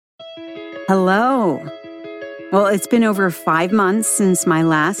Hello. Well, it's been over 5 months since my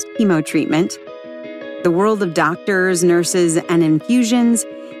last chemo treatment. The world of doctors, nurses, and infusions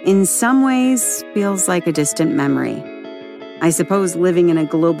in some ways feels like a distant memory. I suppose living in a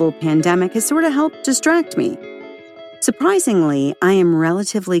global pandemic has sort of helped distract me. Surprisingly, I am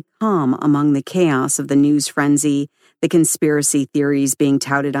relatively calm among the chaos of the news frenzy, the conspiracy theories being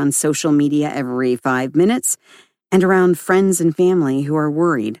touted on social media every 5 minutes, and around friends and family who are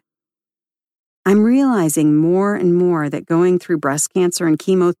worried. I'm realizing more and more that going through breast cancer and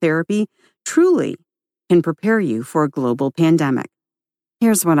chemotherapy truly can prepare you for a global pandemic.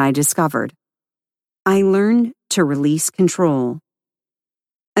 Here's what I discovered. I learned to release control.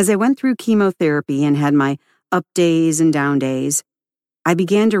 As I went through chemotherapy and had my up days and down days, I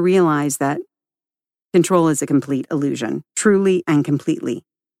began to realize that control is a complete illusion, truly and completely.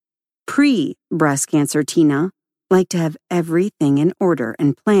 Pre-breast cancer Tina liked to have everything in order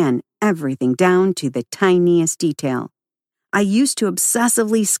and plan everything down to the tiniest detail. I used to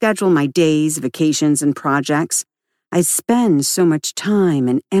obsessively schedule my days, vacations, and projects. I spend so much time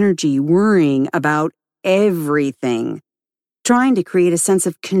and energy worrying about everything, trying to create a sense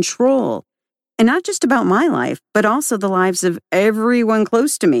of control, and not just about my life, but also the lives of everyone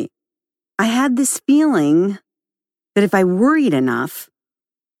close to me. I had this feeling that if I worried enough,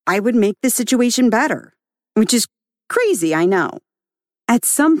 I would make the situation better, which is crazy, I know. At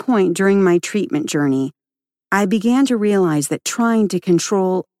some point during my treatment journey, I began to realize that trying to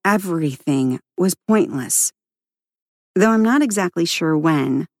control everything was pointless. Though I'm not exactly sure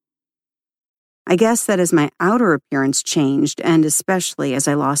when. I guess that as my outer appearance changed, and especially as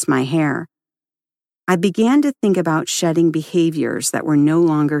I lost my hair, I began to think about shedding behaviors that were no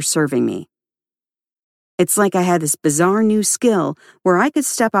longer serving me. It's like I had this bizarre new skill where I could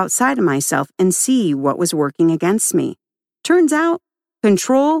step outside of myself and see what was working against me. Turns out,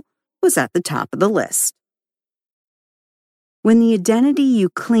 control was at the top of the list. When the identity you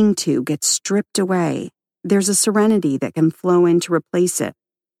cling to gets stripped away, there's a serenity that can flow in to replace it.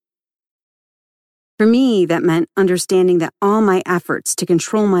 For me, that meant understanding that all my efforts to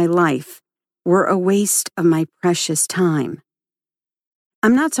control my life were a waste of my precious time.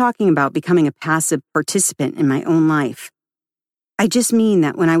 I'm not talking about becoming a passive participant in my own life. I just mean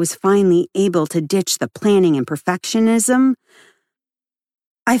that when I was finally able to ditch the planning and perfectionism,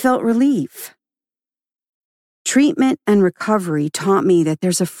 I felt relief. Treatment and recovery taught me that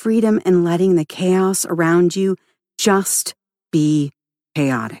there's a freedom in letting the chaos around you just be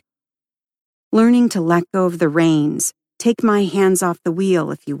chaotic. Learning to let go of the reins, take my hands off the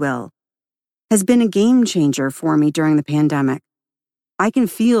wheel, if you will, has been a game changer for me during the pandemic. I can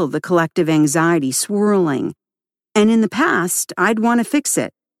feel the collective anxiety swirling, and in the past, I'd want to fix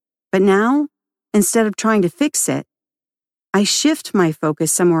it. But now, instead of trying to fix it, I shift my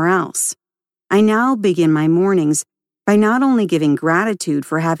focus somewhere else. I now begin my mornings by not only giving gratitude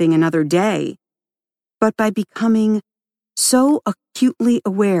for having another day, but by becoming so acutely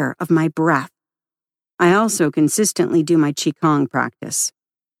aware of my breath. I also consistently do my Qigong practice.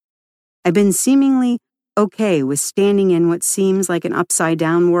 I've been seemingly okay with standing in what seems like an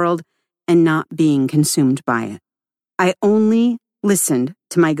upside-down world and not being consumed by it. I only listened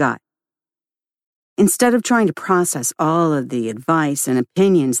to my gut. Instead of trying to process all of the advice and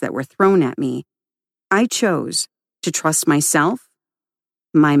opinions that were thrown at me, I chose to trust myself,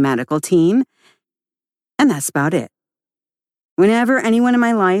 my medical team, and that's about it. Whenever anyone in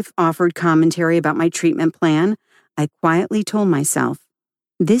my life offered commentary about my treatment plan, I quietly told myself,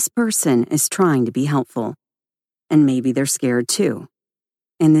 this person is trying to be helpful, and maybe they're scared too.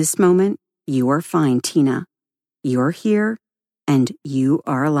 In this moment, you are fine, Tina. You're here, and you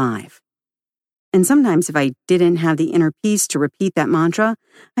are alive. And sometimes if I didn't have the inner peace to repeat that mantra,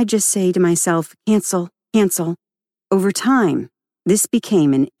 I'd just say to myself, cancel, cancel. Over time, this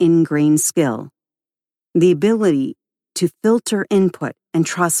became an ingrained skill. The ability to filter input and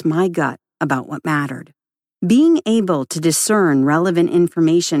trust my gut about what mattered. Being able to discern relevant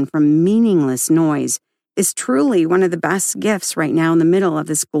information from meaningless noise is truly one of the best gifts right now in the middle of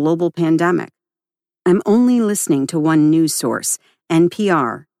this global pandemic. I'm only listening to one news source,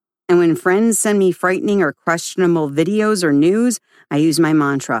 NPR. And when friends send me frightening or questionable videos or news, I use my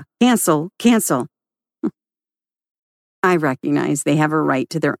mantra, cancel, cancel. I recognize they have a right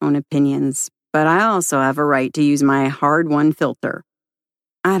to their own opinions, but I also have a right to use my hard-won filter.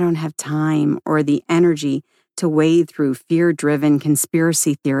 I don't have time or the energy to wade through fear-driven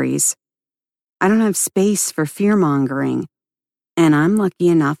conspiracy theories. I don't have space for fear-mongering, and I'm lucky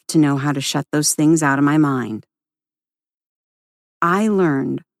enough to know how to shut those things out of my mind. I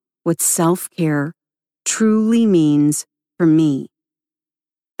learned what self-care truly means for me.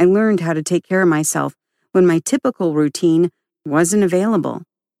 I learned how to take care of myself when my typical routine wasn't available.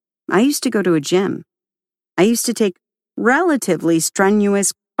 I used to go to a gym. I used to take relatively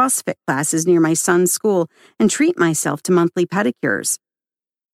strenuous CrossFit classes near my son's school and treat myself to monthly pedicures.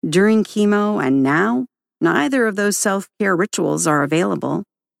 During chemo and now, neither of those self-care rituals are available.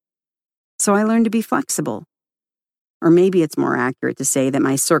 So I learned to be flexible. Or maybe it's more accurate to say that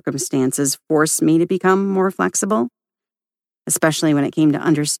my circumstances forced me to become more flexible, especially when it came to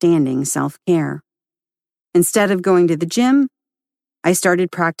understanding self-care. Instead of going to the gym, I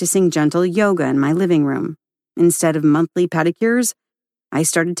started practicing gentle yoga in my living room. Instead of monthly pedicures, I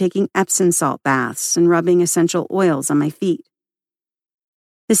started taking Epsom salt baths and rubbing essential oils on my feet.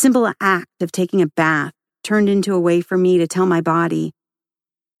 The simple act of taking a bath turned into a way for me to tell my body,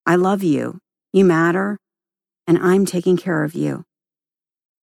 I love you, you matter, and I'm taking care of you.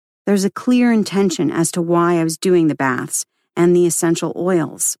 There's a clear intention as to why I was doing the baths and the essential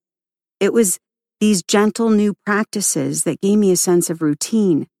oils. It was these gentle new practices that gave me a sense of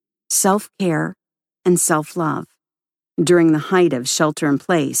routine, self-care, and self-love. During the height of shelter in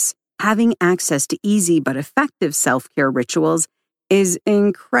place, having access to easy but effective self-care rituals is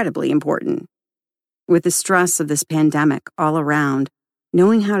incredibly important. With the stress of this pandemic all around,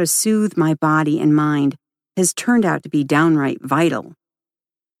 knowing how to soothe my body and mind has turned out to be downright vital.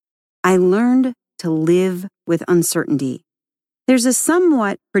 I learned to live with uncertainty. There's a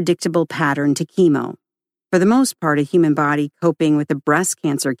somewhat predictable pattern to chemo. For the most part, a human body coping with a breast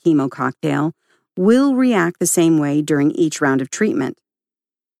cancer chemo cocktail will react the same way during each round of treatment.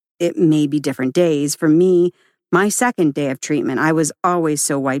 It may be different days. For me, my second day of treatment, I was always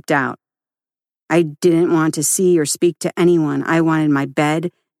so wiped out. I didn't want to see or speak to anyone. I wanted my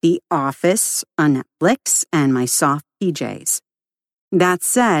bed, the office, a Netflix, and my soft PJs. That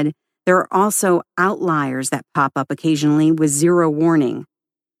said, there are also outliers that pop up occasionally with zero warning,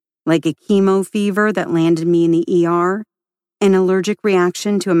 like a chemo fever that landed me in the ER, an allergic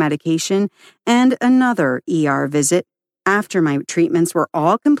reaction to a medication, and another ER visit after my treatments were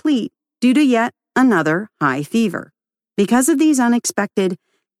all complete due to yet another high fever. Because of these unexpected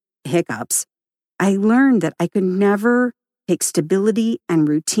hiccups, I learned that I could never take stability and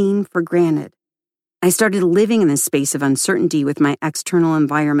routine for granted. I started living in this space of uncertainty with my external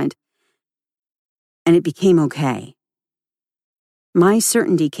environment, and it became okay. My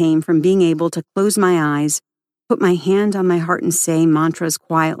certainty came from being able to close my eyes, put my hand on my heart, and say mantras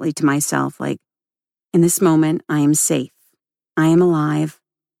quietly to myself like, in this moment, I am safe. I am alive.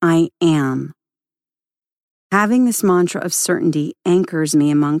 I am. Having this mantra of certainty anchors me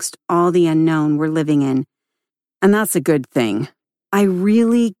amongst all the unknown we're living in, and that's a good thing. I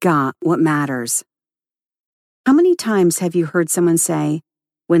really got what matters. How many times have you heard someone say,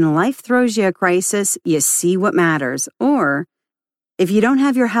 when life throws you a crisis, you see what matters, or if you don't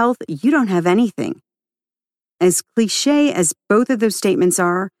have your health, you don't have anything? As cliche as both of those statements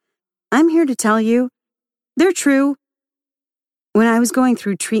are, I'm here to tell you, they're true. When I was going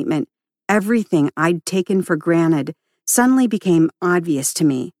through treatment, everything I'd taken for granted suddenly became obvious to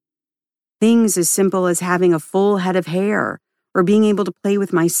me. Things as simple as having a full head of hair or being able to play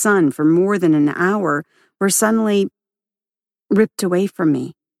with my son for more than an hour were suddenly ripped away from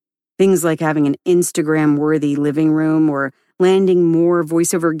me. Things like having an Instagram-worthy living room or landing more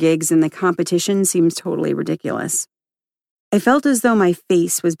voiceover gigs in the competition seems totally ridiculous. I felt as though my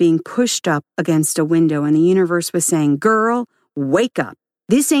face was being pushed up against a window and the universe was saying, "Girl, wake up.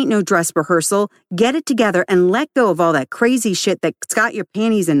 This ain't no dress rehearsal. Get it together and let go of all that crazy shit that's got your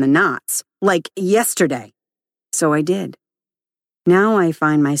panties in the knots, like yesterday." So I did. Now I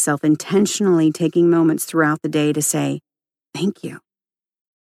find myself intentionally taking moments throughout the day to say, thank you.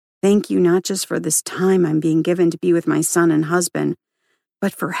 Thank you not just for this time I'm being given to be with my son and husband,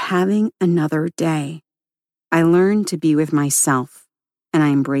 but for having another day. I learned to be with myself, and I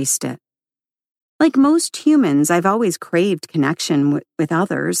embraced it. Like most humans, I've always craved connection with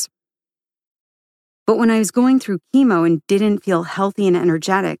others. But when I was going through chemo and didn't feel healthy and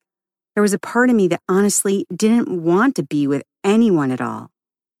energetic, there was a part of me that honestly didn't want to be with anyone at all.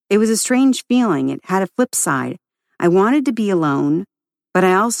 It was a strange feeling. It had a flip side. I wanted to be alone, but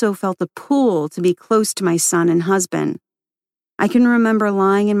I also felt a pull to be close to my son and husband. I can remember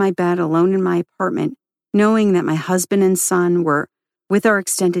lying in my bed alone in my apartment, knowing that my husband and son were with our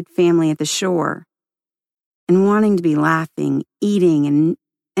extended family at the shore, and wanting to be laughing, eating,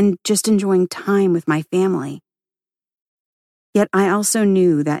 and just enjoying time with my family. Yet I also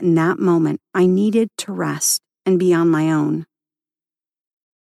knew that in that moment I needed to rest and be on my own.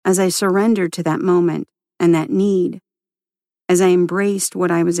 As I surrendered to that moment and that need, as I embraced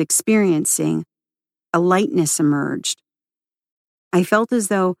what I was experiencing, a lightness emerged. I felt as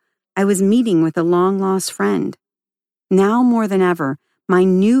though I was meeting with a long-lost friend. Now more than ever, my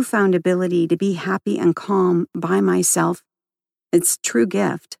newfound ability to be happy and calm by myself, it's a true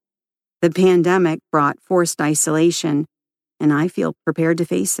gift. The pandemic brought forced isolation, and I feel prepared to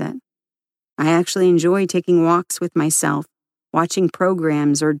face it. I actually enjoy taking walks with myself, watching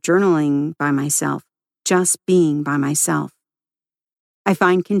programs, or journaling by myself, just being by myself. I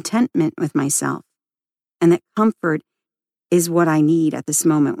find contentment with myself, and that comfort is what I need at this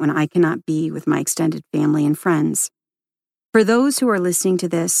moment when I cannot be with my extended family and friends. For those who are listening to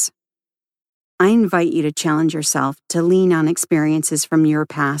this, I invite you to challenge yourself to lean on experiences from your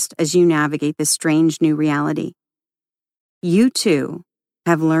past as you navigate this strange new reality. You too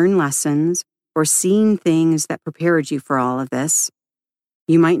have learned lessons or seen things that prepared you for all of this.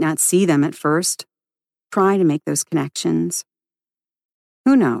 You might not see them at first. Try to make those connections.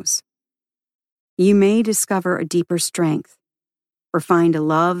 Who knows? You may discover a deeper strength or find a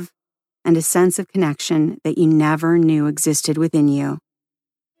love and a sense of connection that you never knew existed within you.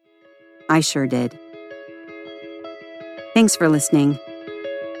 I sure did. Thanks for listening.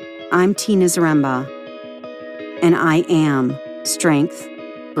 I'm Tina Zaremba, and I am strength,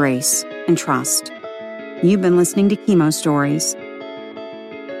 grace, and trust. You've been listening to Chemo Stories.